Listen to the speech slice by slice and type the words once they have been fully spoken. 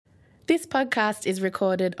This podcast is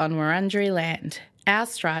recorded on Wurundjeri land. Our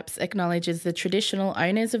Stripes acknowledges the traditional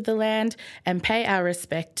owners of the land and pay our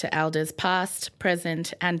respect to elders past,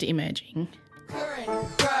 present and emerging. Korin,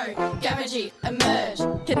 grow, Gamadji,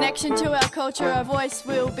 emerge. Connection to our culture, our voice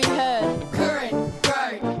will be heard. Korin,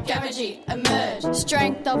 grow, Gamadji, emerge.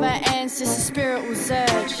 Strength of our ancestors, spirit will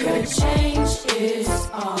surge. Good change is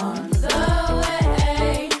on the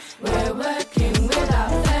way. We're working with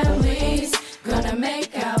our families, gonna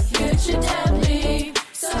make our future deadly,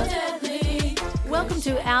 so deadly. Welcome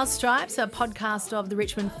to Our Stripes, a podcast of the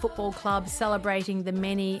Richmond Football Club celebrating the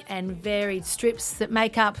many and varied strips that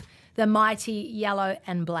make up the mighty yellow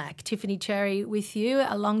and black. Tiffany Cherry with you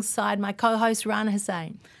alongside my co-host Rana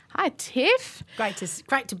Hussain. Hi Tiff. Great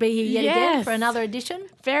to be here yet again for another edition.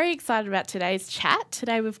 Very excited about today's chat.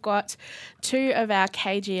 Today we've got two of our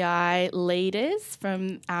KGI leaders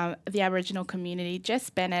from the Aboriginal community, Jess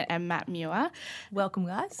Bennett and Matt Muir. Welcome,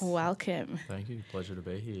 guys. Welcome. Thank you. Pleasure to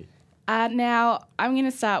be here. Now I'm going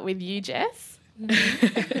to start with you, Jess.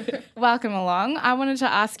 Welcome along. I wanted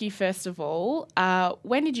to ask you first of all,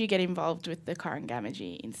 when did you get involved with the Korin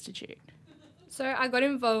Gamadji Institute? So I got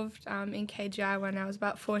involved in KGI when I was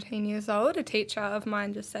about 14 years old. A teacher of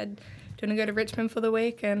mine just said, do you want to go to Richmond for the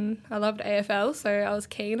week? And I loved AFL, so I was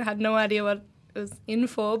keen. I had no idea what it was in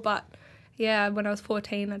for, but yeah, when I was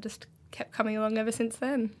 14, I just kept coming along ever since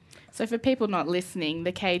then. So for people not listening,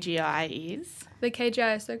 the KGI is? The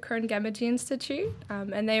KGI, so Korin Gamadji Institute,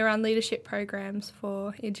 and they run leadership programs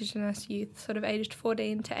for Indigenous youth, sort of aged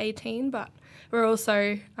 14 to 18, but we're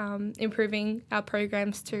also improving our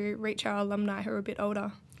programs to reach our alumni who are a bit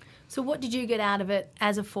older. So what did you get out of it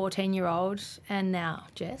as a 14-year-old and now,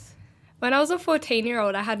 Jess? When I was a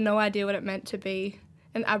 14-year-old, I had no idea what it meant to be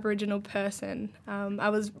an Aboriginal person. I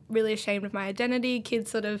was really ashamed of my identity. Kids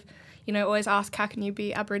sort of, always ask, how can you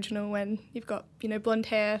be Aboriginal when you've got, blonde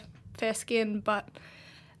hair, fair skin? But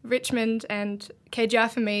Richmond and KGI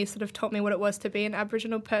for me sort of taught me what it was to be an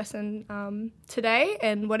Aboriginal person today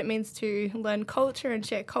and what it means to learn culture and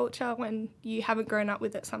share culture when you haven't grown up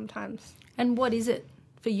with it sometimes. And what is it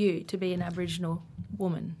for you to be an Aboriginal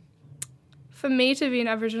woman? For me to be an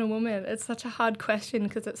Aboriginal woman, it's such a hard question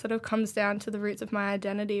because it sort of comes down to the roots of my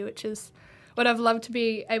identity, which is what I've loved to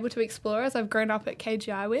be able to explore as I've grown up at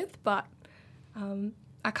KGI with, but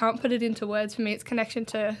I can't put it into words. For me, it's connection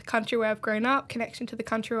to country where I've grown up, connection to the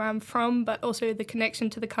country where I'm from, but also the connection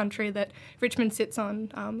to the country that Richmond sits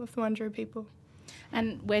on of the Wurundjeri people.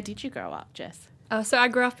 And where did you grow up, Jess? So I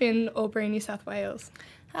grew up in Albury, New South Wales.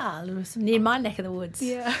 Near my neck of the woods.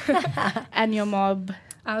 Yeah. And your mob?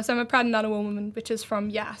 So I'm a proud Ngunnawal woman, which is from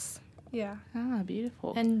Yass. Yeah. Ah,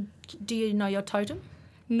 beautiful. And do you know your totem?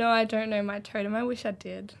 No, I don't know my totem. I wish I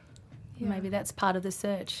did. Yeah. Maybe that's part of the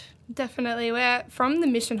search. Definitely. We're from the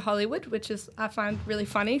Mission Hollywood, which is I find really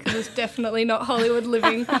funny because it's definitely not Hollywood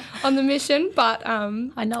living on the mission, but...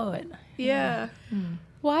 I know it. Yeah. Mm.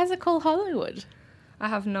 Why is it called Hollywood? I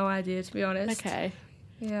have no idea, to be honest. Okay.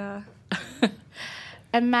 Yeah.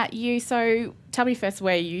 And Matt, tell me first,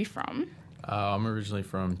 where are you from? I'm originally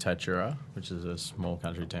from Tatura, which is a small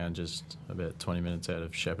country town just about 20 minutes out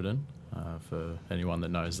of Shepparton, for anyone that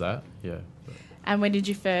knows that, yeah. And when did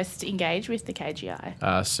you first engage with the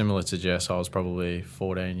KGI? Similar to Jess, I was probably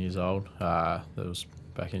 14 years old. That was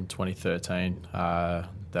back in 2013.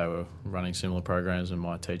 They were running similar programs and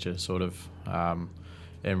my teacher sort of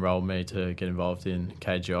enrolled me to get involved in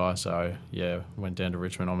KGI. So, yeah, went down to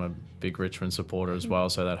Richmond. I'm a big Richmond supporter as well,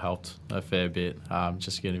 so that helped a fair bit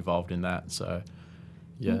just to get involved in that. So,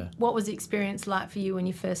 yeah. What was the experience like for you when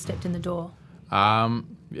you first stepped in the door?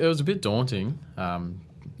 It was a bit daunting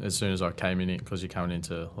as soon as I came in, because you're coming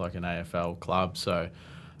into like an AFL club. So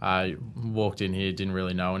I walked in here, didn't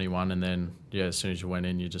really know anyone, and then, as soon as you went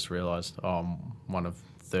in, you just realised, I'm one of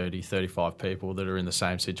 30, 35 people that are in the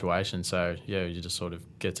same situation. So, you just sort of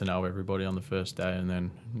get to know everybody on the first day, and then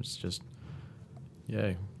it's just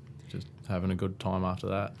having a good time after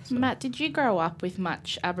that. So. Matt, did you grow up with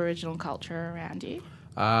much Aboriginal culture around you?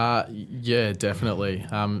 Yeah, definitely,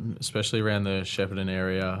 especially around the Shepparton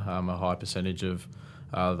area. A high percentage of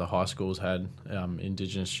the high schools had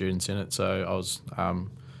Indigenous students in it, so I was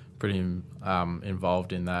pretty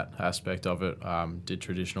involved in that aspect of it. Did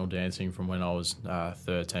traditional dancing from when I was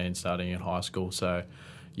 13, starting in high school. So,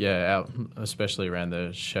 especially around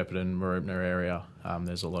the Shepparton, Muir area,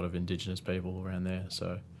 there's a lot of Indigenous people around there.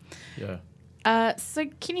 So, yeah. So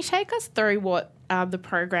can you take us through what the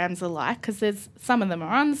programs are like? Because there's some of them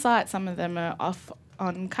are on site, some of them are off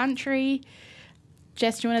on country.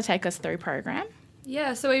 Jess, do you want to take us through program?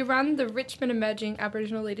 Yeah, so we run the Richmond Emerging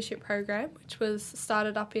Aboriginal Leadership program, which was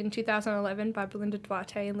started up in 2011 by Belinda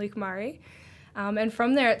Duarte and Luke Murray. And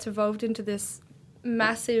from there, it's evolved into this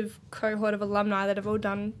massive cohort of alumni that have all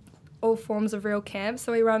done all forms of Real Camp.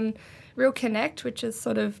 So we run Real Connect, which is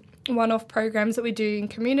sort of one-off programs that we do in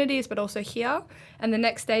communities, but also here. And the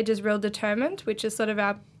next stage is Real Determined, which is sort of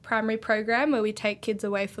our primary program where we take kids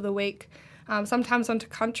away for the week, sometimes onto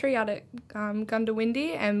country out at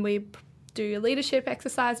Gundawindi, and we do leadership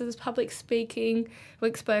exercises, public speaking.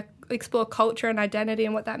 We explore culture and identity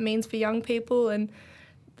and what that means for young people, and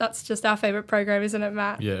that's just our favourite program, isn't it,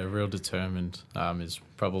 Matt? Yeah, Real Determined is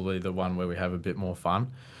probably the one where we have a bit more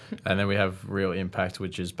fun. And then we have Real Impact,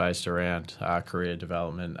 which is based around career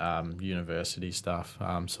development, university stuff,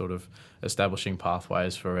 sort of establishing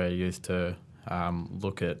pathways for our youth to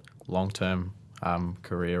look at long-term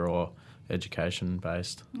career or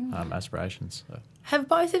education-based aspirations. So. Have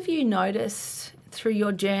both of you noticed through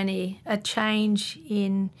your journey a change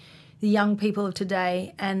in the young people of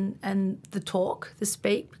today and the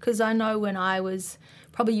speak? Because I know when I was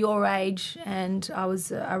probably your age and I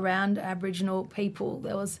was around Aboriginal people,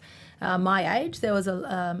 there was my age, there was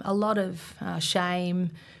a lot of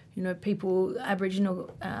shame, people,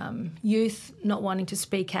 Aboriginal youth not wanting to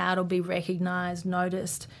speak out or be recognised,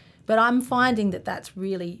 noticed. But I'm finding that that's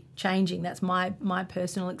really changing. That's my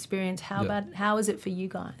personal experience. How is it for you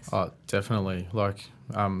guys? Oh, definitely. Like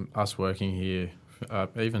us working here,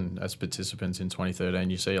 even as participants in 2013,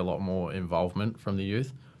 you see a lot more involvement from the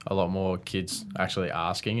youth, a lot more kids actually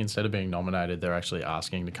asking. Instead of being nominated, they're actually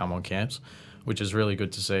asking to come on camps, which is really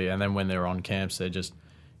good to see. And then when they're on camps, they're just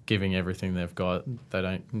giving everything they've got.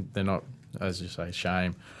 They're not, as you say,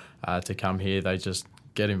 shame to come here. They just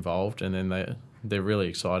get involved, and then they're really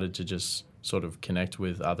excited to just sort of connect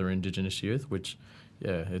with other Indigenous youth, which,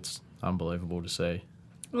 yeah, it's unbelievable to see.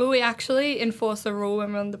 Well, we actually enforce a rule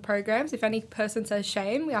when we're on the programs. If any person says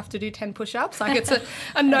shame, we have to do 10 push-ups. Like, it's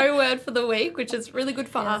a no word for the week, which is really good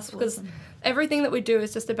for us because everything that we do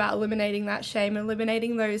is just about eliminating that shame,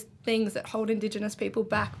 eliminating those things that hold Indigenous people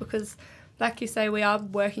back, because, like you say, we are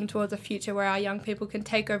working towards a future where our young people can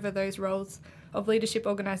take over those roles of leadership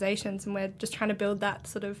organisations, and we're just trying to build that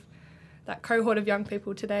cohort of young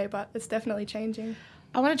people today, but it's definitely changing.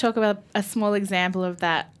 I want to talk about a small example of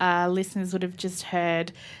that. Listeners would have just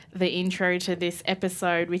heard the intro to this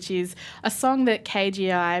episode, which is a song that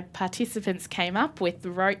KGI participants came up with,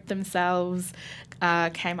 wrote themselves,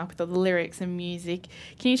 came up with all the lyrics and music.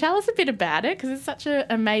 Can you tell us a bit about it? Because it's such an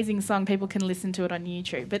amazing song. People can listen to it on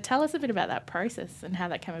YouTube. But tell us a bit about that process and how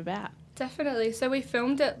that came about. Definitely. So we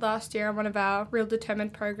filmed it last year on one of our Real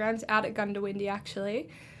Determined programs out at Gundawindi, actually.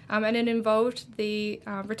 And it involved the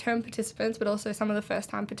return participants, but also some of the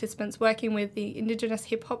first-time participants working with the Indigenous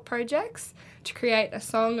hip-hop projects to create a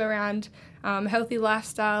song around healthy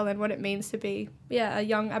lifestyle and what it means to be a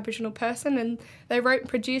young Aboriginal person. And they wrote and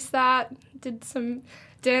produced that, did some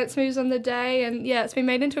dance moves on the day, and it's been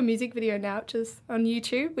made into a music video now, which is on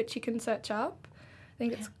YouTube, which you can search up. I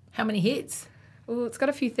think it's... How many hits? Well, it's got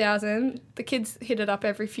a few thousand. The kids hit it up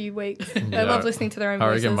every few weeks. They love listening to their own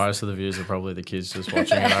voices. I reckon most of the views are probably the kids just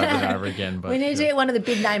watching it over and over again. But we need to get one of the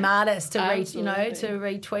big name artists to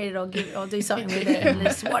retweet it or do something with it and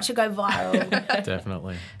just watch it go viral.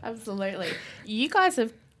 Definitely. Absolutely. You guys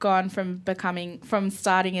have gone from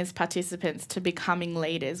starting as participants to becoming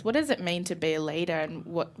leaders. What does it mean to be a leader, and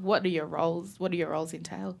what do your roles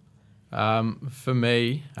entail? For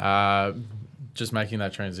me, just making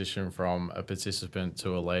that transition from a participant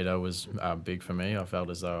to a leader was big for me. I felt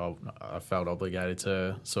as though I felt obligated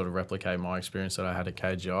to sort of replicate my experience that I had at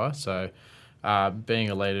KGI. So being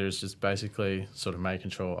a leader is just basically sort of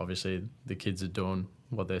making sure, obviously, the kids are doing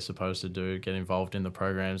what they're supposed to do, get involved in the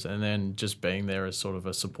programs, and then just being there as sort of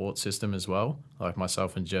a support system as well. Like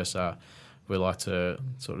myself and Jess, we like to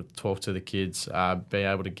sort of talk to the kids, be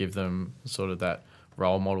able to give them sort of that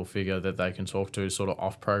role model figure that they can talk to sort of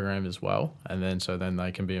off program as well, and then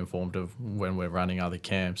they can be informed of when we're running other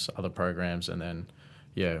camps, other programs, and then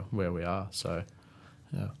where we are. So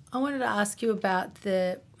I wanted to ask you about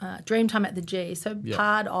the Dreamtime at the G. So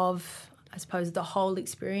part of, I suppose, the whole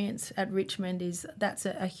experience at Richmond that's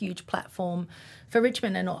a huge platform for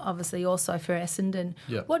Richmond and obviously also for Essendon.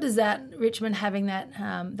 What does that Richmond having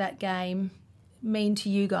that game mean to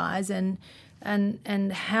you guys, and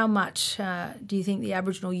how much do you think the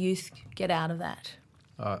Aboriginal youth get out of that?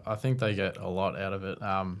 I think they get a lot out of it.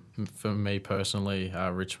 For me personally,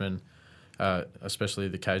 Richmond, especially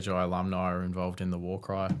the KGI alumni, are involved in the War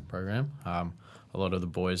Cry program. A lot of the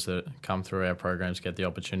boys that come through our programs get the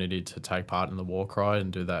opportunity to take part in the War Cry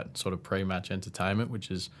and do that sort of pre-match entertainment,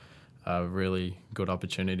 which is a really good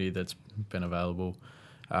opportunity that's been available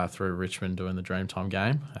through Richmond doing the Dreamtime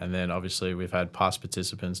game. And then obviously we've had past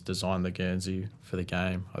participants design the Guernsey for the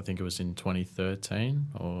game. I think it was in 2013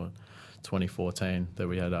 or 2014 that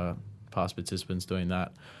we had past participants doing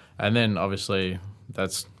that. And then obviously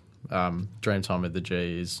that's Dreamtime at the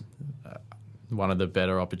G is one of the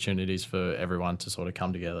better opportunities for everyone to sort of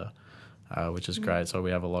come together, which is great. So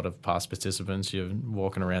we have a lot of past participants. You're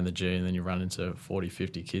walking around the G and then you run into 40,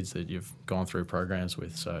 50 kids that you've gone through programs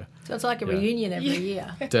with. So it's like a reunion every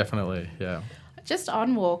year. Definitely, yeah. Just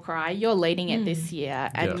on War Cry, you're leading it this year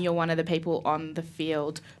and you're one of the people on the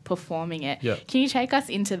field performing it. Yeah. Can you take us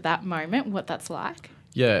into that moment, what that's like?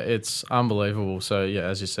 Yeah, it's unbelievable. So, yeah,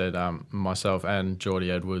 as you said, myself and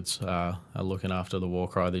Geordie Edwards are looking after the War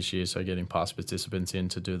Cry this year, so getting past participants in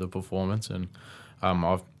to do the performance. And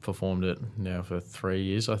I've performed it now for 3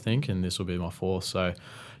 years, I think, and this will be my 4th. So,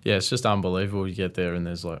 yeah, it's just unbelievable. You get there and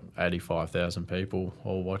there's like 85,000 people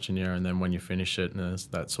all watching you, and then when you finish it, and there's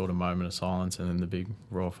that sort of moment of silence and then the big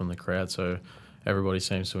roar from the crowd. So everybody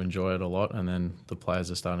seems to enjoy it a lot, and then the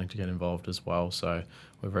players are starting to get involved as well. So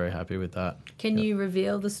we're very happy with that. Can you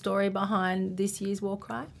reveal the story behind this year's War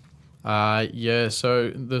Cry? Yeah, so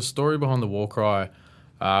the story behind the War Cry,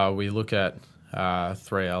 we look at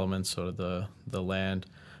 3 elements, sort of the land,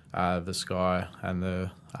 the sky and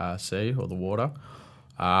the sea or the water.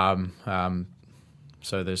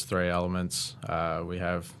 So there's 3 elements. We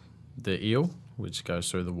have the eel, which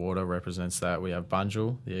goes through the water, represents that. We have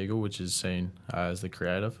Bunjil, the eagle, which is seen as the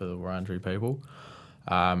creator for the Wurundjeri people.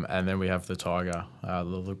 And then we have the tiger, the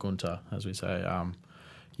Lagunta, as we say.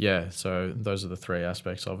 So those are the 3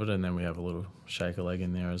 aspects of it. And then we have a little shake a leg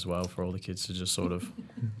in there as well for all the kids to just sort of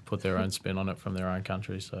put their own spin on it from their own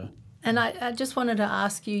country. So. And I just wanted to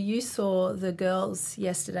ask you saw the girls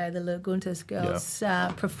yesterday, the Laguntas girls,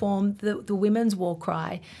 perform the women's War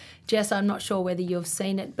Cry. Jess, I'm not sure whether you've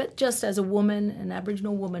seen it, but just as a woman, an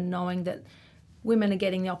Aboriginal woman, knowing that women are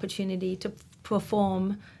getting the opportunity to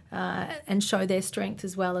perform and show their strength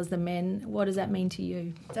as well as the men, what does that mean to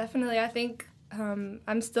you? Definitely. I think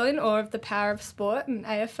I'm still in awe of the power of sport and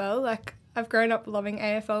AFL. Like, I've grown up loving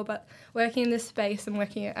AFL, but working in this space and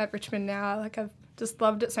working at Richmond now, like, I've just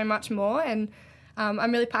loved it so much more. And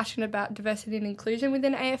I'm really passionate about diversity and inclusion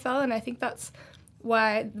within AFL, and I think that's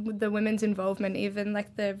why the women's involvement, even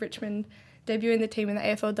like the Richmond debuting the team in the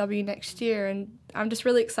AFLW next year, and I'm just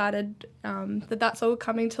really excited that that's all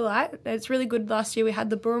coming to light. It's really good. Last year we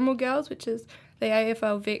had the Burrumal Girls, which is the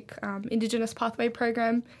AFL Vic Indigenous Pathway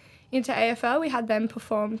Program into AFL. We had them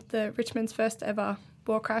perform the Richmond's first ever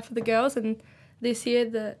War Cry for the girls, and this year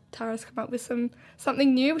the Tara's come up with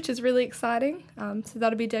something new, which is really exciting. So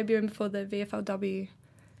that'll be debuting before the VFLW.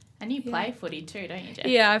 And you play footy too, don't you, Jess?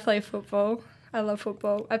 Yeah, I play football. I love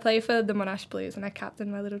football. I play for the Monash Blues and I captain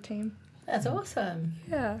my little team. That's awesome.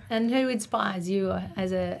 Yeah. And who inspires you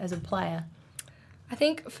as a player? I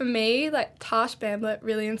think for me, like, Tash Bamblett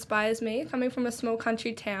really inspires me, coming from a small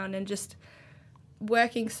country town and just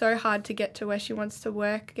working so hard to get to where she wants to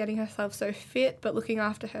work, getting herself so fit, but looking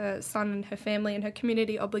after her son and her family and her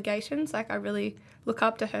community obligations. Like, I really look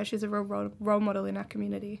up to her. She's a real role model in our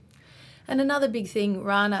community. And another big thing,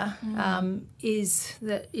 Rana, is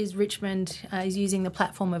Richmond is using the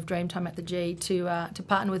platform of Dreamtime at the G to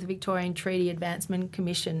partner with the Victorian Treaty Advancement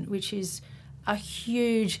Commission, which is a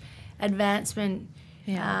huge advancement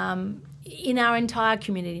in our entire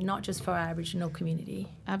community, not just for our Aboriginal community.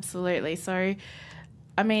 Absolutely. So,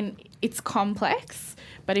 I mean, it's complex,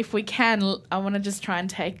 but if we can, I want to just try and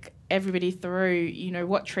take everybody through,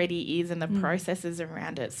 what treaty is and the processes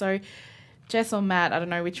around it. So, Jess or Matt, I don't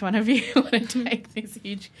know which one of you want to take this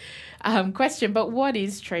huge question, but what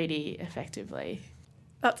is treaty effectively?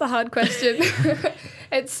 That's a hard question.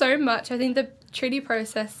 It's so much. I think the treaty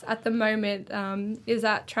process at the moment is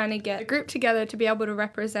at trying to get a group together to be able to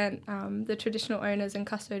represent the traditional owners and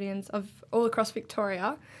custodians of all across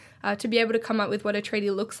Victoria to be able to come up with what a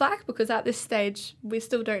treaty looks like, because at this stage we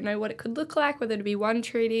still don't know what it could look like, whether it be one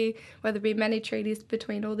treaty, whether it be many treaties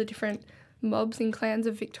between all the different mobs and clans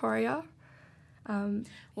of Victoria. I'm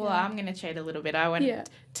going to cheat a little bit. I went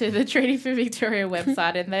to the Treaty for Victoria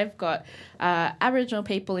website and they've got Aboriginal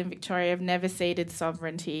people in Victoria have never ceded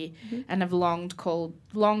sovereignty and have long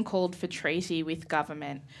called for treaty with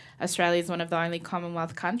government. Australia is one of the only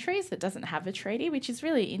Commonwealth countries that doesn't have a treaty, which is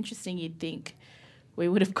really interesting. You'd think we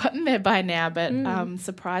would have gotten there by now, but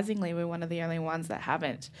surprisingly we're one of the only ones that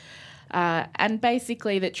haven't. And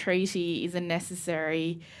basically the treaty is a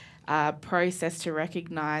necessary process to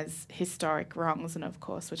recognise historic wrongs, and of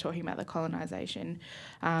course we're talking about the colonisation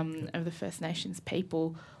of the First Nations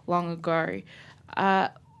people long ago.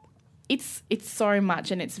 It's so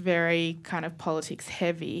much and it's very kind of politics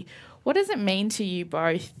heavy. What does it mean to you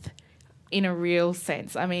both in a real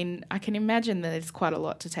sense? I mean, I can imagine that it's quite a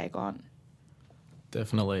lot to take on.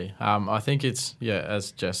 Definitely. I think it's,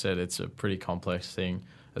 as Jess said, it's a pretty complex thing,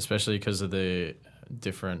 especially because of the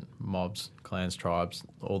different mobs, clans, tribes,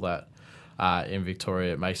 all that. In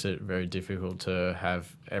Victoria, it makes it very difficult to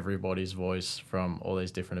have everybody's voice from all these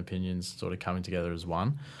different opinions sort of coming together as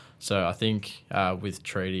one. So I think with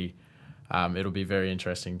treaty, it'll be very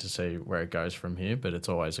interesting to see where it goes from here, but it's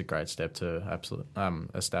always a great step to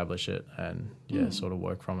establish it and, sort of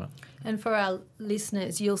work from it. And for our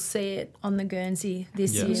listeners, you'll see it on the Guernsey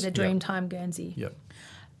this year, the Dreamtime Guernsey. Yep.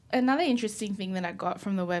 Another interesting thing that I got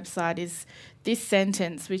from the website is this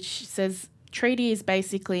sentence, which says, treaty is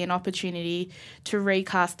basically an opportunity to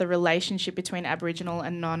recast the relationship between Aboriginal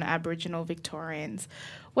and non-Aboriginal Victorians.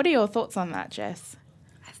 What are your thoughts on that, Jess?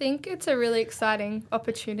 I think it's a really exciting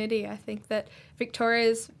opportunity. I think that Victoria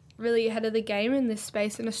is really ahead of the game in this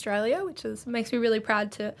space in Australia, which makes me really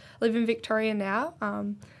proud to live in Victoria now.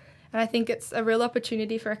 And I think it's a real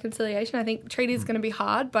opportunity for reconciliation. I think treaty is going to be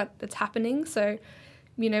hard, but it's happening. So,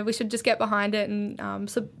 we should just get behind it and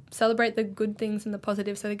celebrate the good things and the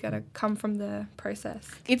positives that are going to come from the process.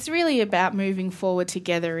 It's really about moving forward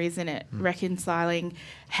together, isn't it? Reconciling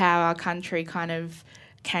how our country kind of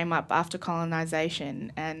came up after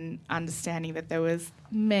colonisation and understanding that there was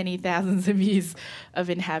many thousands of years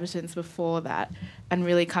of inhabitants before that and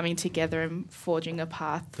really coming together and forging a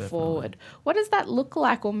path forward. What does that look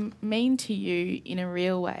like or mean to you in a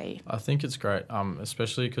real way? I think it's great,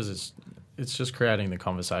 especially because it's just creating the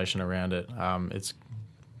conversation around it. It's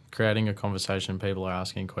creating a conversation, people are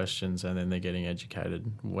asking questions and then they're getting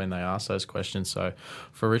educated when they ask those questions. So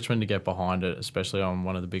for Richmond to get behind it, especially on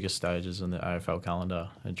one of the biggest stages in the AFL calendar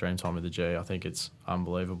at Dreamtime of the G, I think it's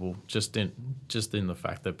unbelievable. Just in the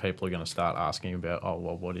fact that people are going to start asking about,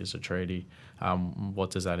 what is a treaty?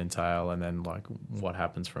 What does that entail? And then what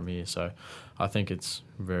happens from here? So I think it's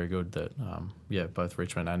very good that, both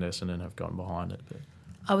Richmond and Essendon have gone behind it.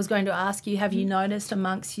 I was going to ask you, have you noticed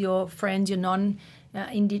amongst your friends, your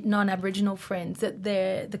non-Aboriginal friends, that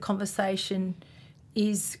the conversation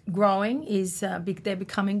is growing, they're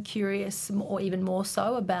becoming curious or even more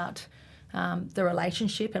so about the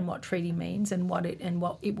relationship and what treaty means and what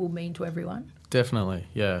it will mean to everyone? Definitely,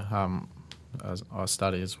 yeah. I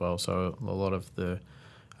study as well, so a lot of the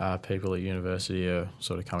people at university are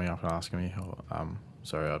sort of coming up and asking me,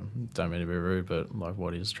 sorry, I don't mean to be rude, but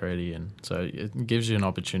what is treaty? And so it gives you an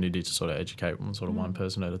opportunity to sort of educate one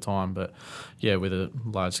person at a time. But yeah, with a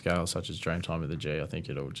large scale such as Dreamtime of the G, I think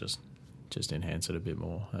it'll just enhance it a bit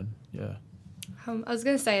more. And yeah. I was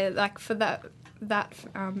going to say, for that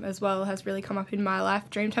as well has really come up in my life.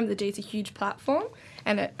 Dreamtime of the G is a huge platform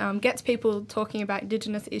and it gets people talking about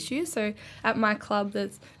Indigenous issues. So at my club,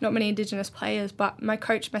 there's not many Indigenous players, but my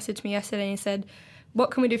coach messaged me yesterday and he said, what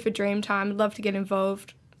can we do for Dreamtime? I'd love to get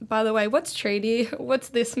involved. By the way, what's treaty? What's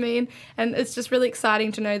this mean? And it's just really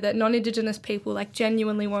exciting to know that non-Indigenous people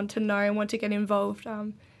genuinely want to know and want to get involved.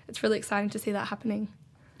 It's really exciting to see that happening.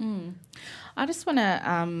 I just want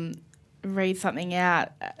to read something out.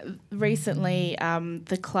 Recently,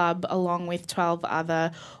 the club, along with 12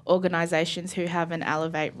 other organisations who have an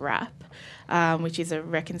Elevate RAP, which is a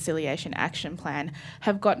reconciliation action plan,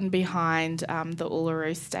 have gotten behind the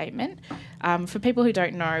Uluru Statement. For people who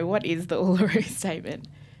don't know, what is the Uluru Statement?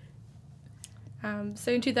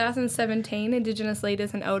 So in 2017, Indigenous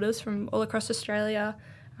leaders and elders from all across Australia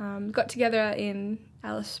got together in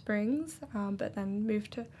Alice Springs, but then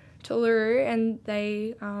moved to Uluru, and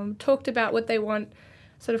they talked about what they want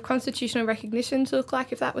sort of constitutional recognition to look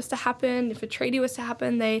like if that was to happen, if a treaty was to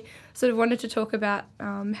happen. They sort of wanted to talk about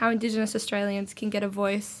how Indigenous Australians can get a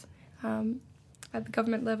voice at the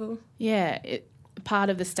government level. Yeah,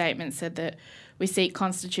 part of the statement said that we seek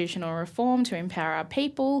constitutional reform to empower our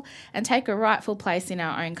people and take a rightful place in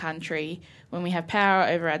our own country. When we have power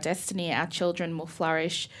over our destiny, our children will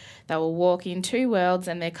flourish. They will walk in two worlds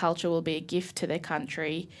and their culture will be a gift to their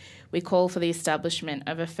country. We call for the establishment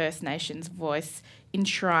of a First Nations voice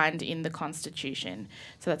enshrined in the Constitution.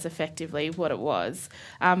 So that's effectively what it was.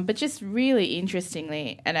 But just really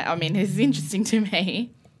interestingly, and I mean, it's interesting to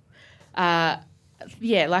me,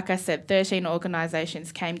 like I said, 13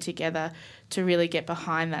 organisations came together to really get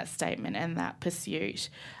behind that statement and that pursuit.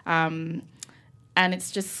 And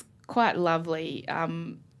it's just quite lovely.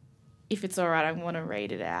 If it's all right, I want to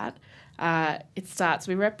read it out. It starts,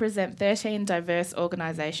 we represent 13 diverse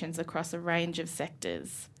organisations across a range of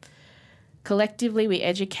sectors. Collectively, we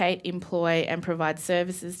educate, employ and provide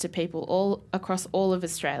services to people all across all of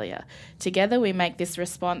Australia. Together, we make this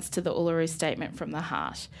response to the Uluru Statement from the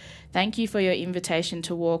Heart. Thank you for your invitation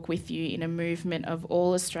to walk with you in a movement of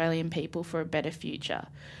all Australian people for a better future.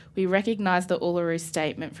 We recognise the Uluru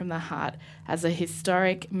Statement from the Heart as a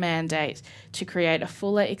historic mandate to create a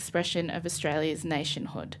fuller expression of Australia's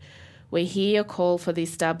nationhood. We hear your call for the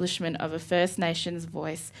establishment of a First Nations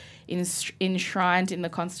voice enshrined in the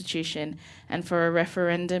Constitution and for a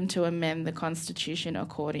referendum to amend the Constitution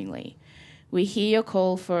accordingly. We hear your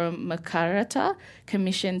call for a Makarrata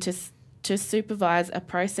Commission to supervise a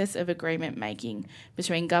process of agreement making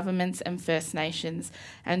between governments and First Nations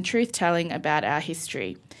and truth-telling about our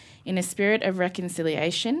history. In a spirit of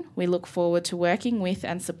reconciliation, we look forward to working with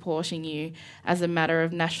and supporting you as a matter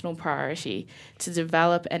of national priority to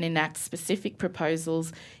develop and enact specific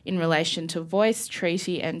proposals in relation to voice,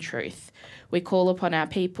 treaty and truth. We call upon our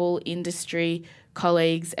people, industry,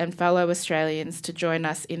 colleagues and fellow Australians to join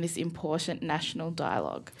us in this important national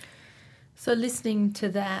dialogue. So listening to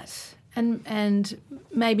that, and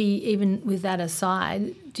maybe even with that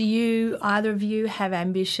aside, do you, either of you, have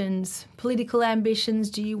ambitions, political ambitions?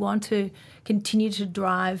 Do you want to continue to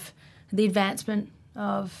drive the advancement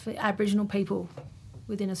of Aboriginal people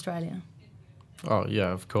within Australia? Oh,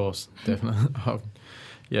 yeah, of course, definitely.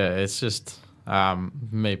 Yeah, it's just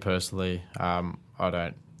me personally, I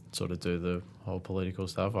don't sort of do the whole political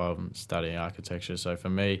stuff. I'm studying architecture, so for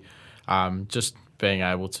me, just being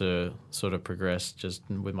able to sort of progress just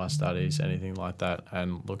with my studies, anything like that,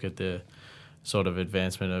 and look at the sort of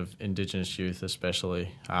advancement of Indigenous youth especially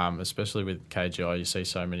with KGI, you see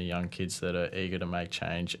so many young kids that are eager to make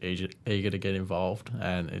change, eager to get involved,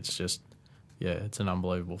 and it's just, yeah, it's an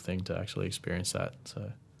unbelievable thing to actually experience that.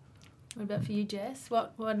 So, what about for you, Jess?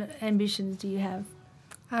 What ambitions do you have?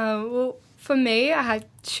 Well, for me, I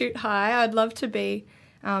shoot high. I'd love to be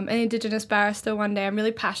an Indigenous barrister one day. I'm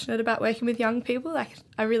really passionate about working with young people.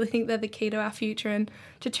 I really think they're the key to our future and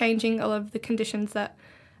to changing all of the conditions that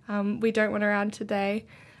we don't want around today.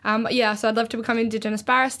 So I'd love to become Indigenous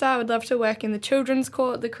barrister. I would love to work in the children's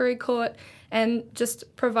court, the career court, and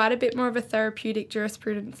just provide a bit more of a therapeutic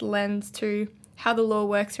jurisprudence lens to how the law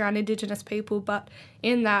works around Indigenous people. But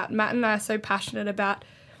in that, Matt and I are so passionate about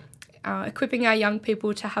equipping our young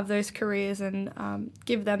people to have those careers and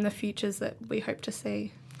give them the futures that we hope to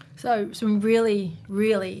see. So some really,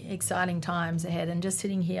 really exciting times ahead. And just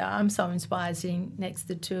sitting here, I'm so inspired sitting next to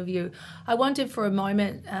the two of you. I wanted for a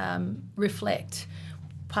moment reflect.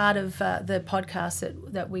 Part of the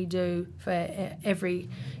podcast that we do for every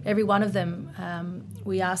one of them,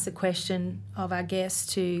 we ask the question of our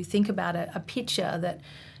guests to think about a picture that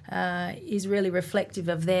is really reflective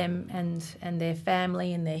of them and their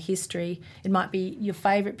family and their history. It might be your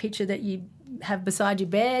favourite picture that you have beside your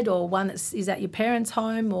bed, or one that is at your parents'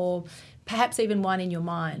 home, or perhaps even one in your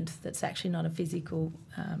mind that's actually not a physical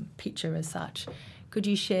picture as such. Could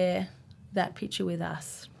you share that picture with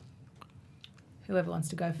us? Whoever wants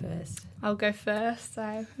to go first. I'll go first.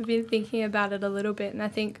 I've been thinking about it a little bit, and I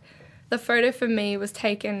think the photo for me was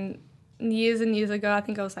taken years and years ago. I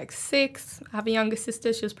think I was like 6. I have a younger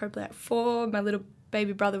sister. She was probably like 4. My little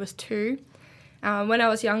baby brother was 2. When I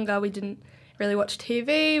was younger, we didn't really watch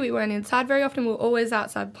TV. We weren't inside very often. We were always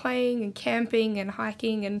outside playing and camping and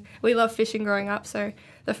hiking, and we loved fishing growing up. So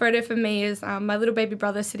the photo for me is my little baby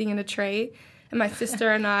brother sitting in a tree, and my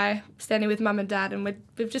sister and I standing with mum and dad, and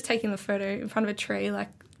we've just taken the photo in front of a tree, like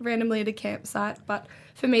randomly at a campsite. But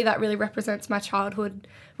for me, that really represents my childhood,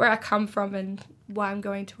 where I come from and why I'm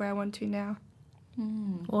going to where I want to now.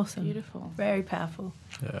 Awesome. Beautiful. Very powerful.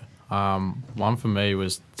 Yeah. One for me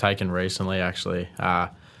was taken recently, actually.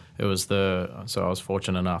 It was so I was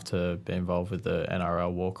fortunate enough to be involved with the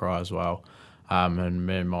NRL war cry as well. And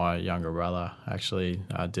me and my younger brother actually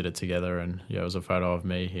did it together, and it was a photo of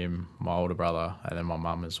me, him, my older brother, and then my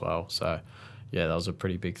mum as well. So yeah, that was a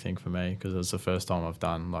pretty big thing for me, because it was the first time I've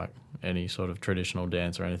done like any sort of traditional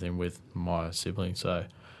dance or anything with my siblings. So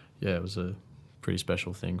yeah, it was a pretty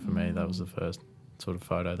special thing for me. That was the first sort of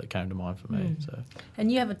photo that came to mind for me. So.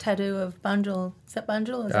 And you have a tattoo of Bunjil. Is that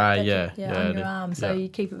Bunjil? Is that on your arm, so you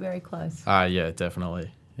keep it very close. Yeah, definitely.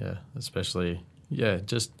 Yeah, especially,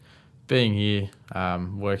 just being here,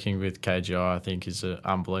 working with KGI, I think is an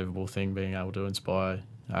unbelievable thing, being able to inspire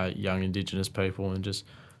young Indigenous people, and just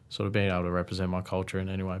sort of being able to represent my culture in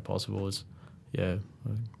any way possible is, a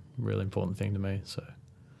really important thing to me. So,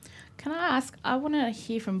 can I ask, I want to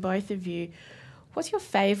hear from both of you, what's your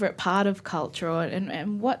favourite part of culture,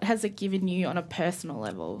 and what has it given you on a personal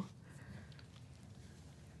level?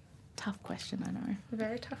 Tough question, I know. A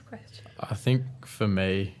very tough question. I think for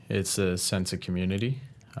me, it's a sense of community.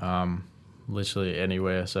 literally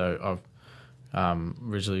anywhere. So I've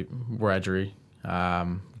originally Wiradjuri,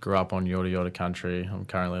 grew up on Yorta Yorta country. I'm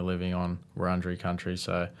currently living on Wurundjeri country.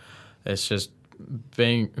 So it's just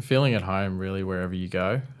feeling at home really wherever you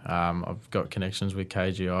go. I've got connections with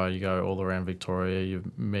KGI. You go all around Victoria, you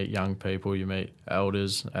meet young people, you meet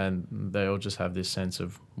elders, and they all just have this sense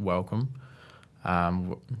of welcome.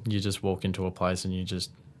 You just walk into a place and you just,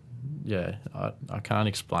 I can't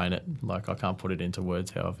explain it. Like, I can't put it into words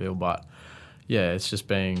how I feel, but yeah, it's just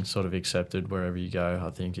being sort of accepted wherever you go, I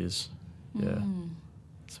think it's the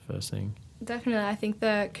first thing. Definitely. I think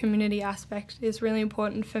the community aspect is really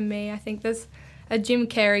important for me. I think there's a Jim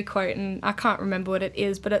Carrey quote, and I can't remember what it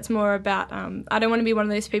is, but it's more about I don't want to be one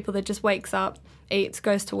of those people that just wakes up, eats,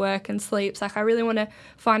 goes to work and sleeps. Like, I really want to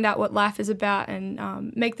find out what life is about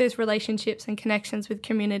and make those relationships and connections with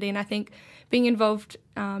community. And I think being involved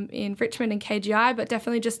in Richmond and KGI, but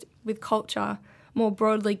definitely just with culture more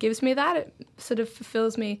broadly, gives me that. It sort of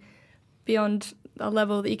fulfills me beyond a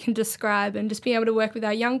level that you can describe, and just being able to work with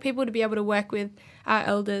our young people, to be able to work with our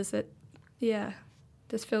elders,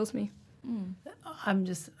 just fills me. I'm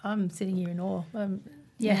sitting here in awe.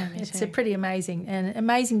 It's pretty amazing, and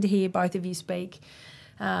amazing to hear both of you speak.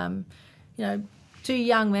 Two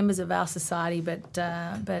young members of our society, but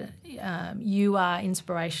you are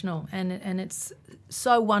inspirational, and it's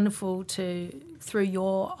so wonderful to, through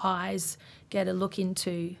your eyes, get a look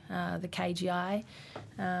into the KGI,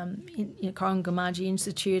 Korin Gamadji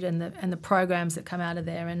Institute, and the programs that come out of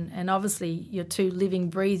there, and obviously you're two living,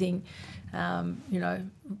 breathing,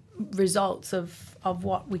 results of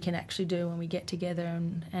what we can actually do when we get together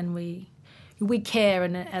and we care,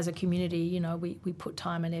 and as a community, we put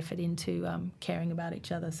time and effort into caring about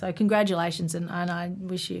each other. So congratulations, and I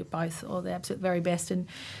wish you both all the absolute very best, and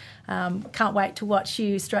can't wait to watch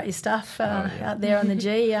you strut your stuff out there on the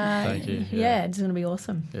G. Thank you. Yeah, it's going to be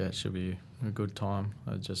awesome. Yeah, it should be a good time.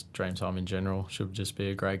 Just dream time in general. Should just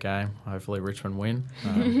be a great game. Hopefully Richmond win.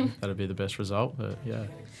 That'll be the best result, but yeah.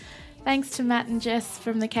 Thanks to Matt and Jess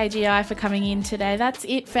from the KGI for coming in today. That's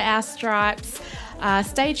it for Our Stripes.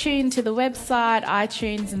 Stay tuned to the website,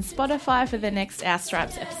 iTunes and Spotify for the next Our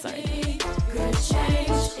Stripes episode. Good change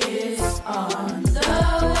is on the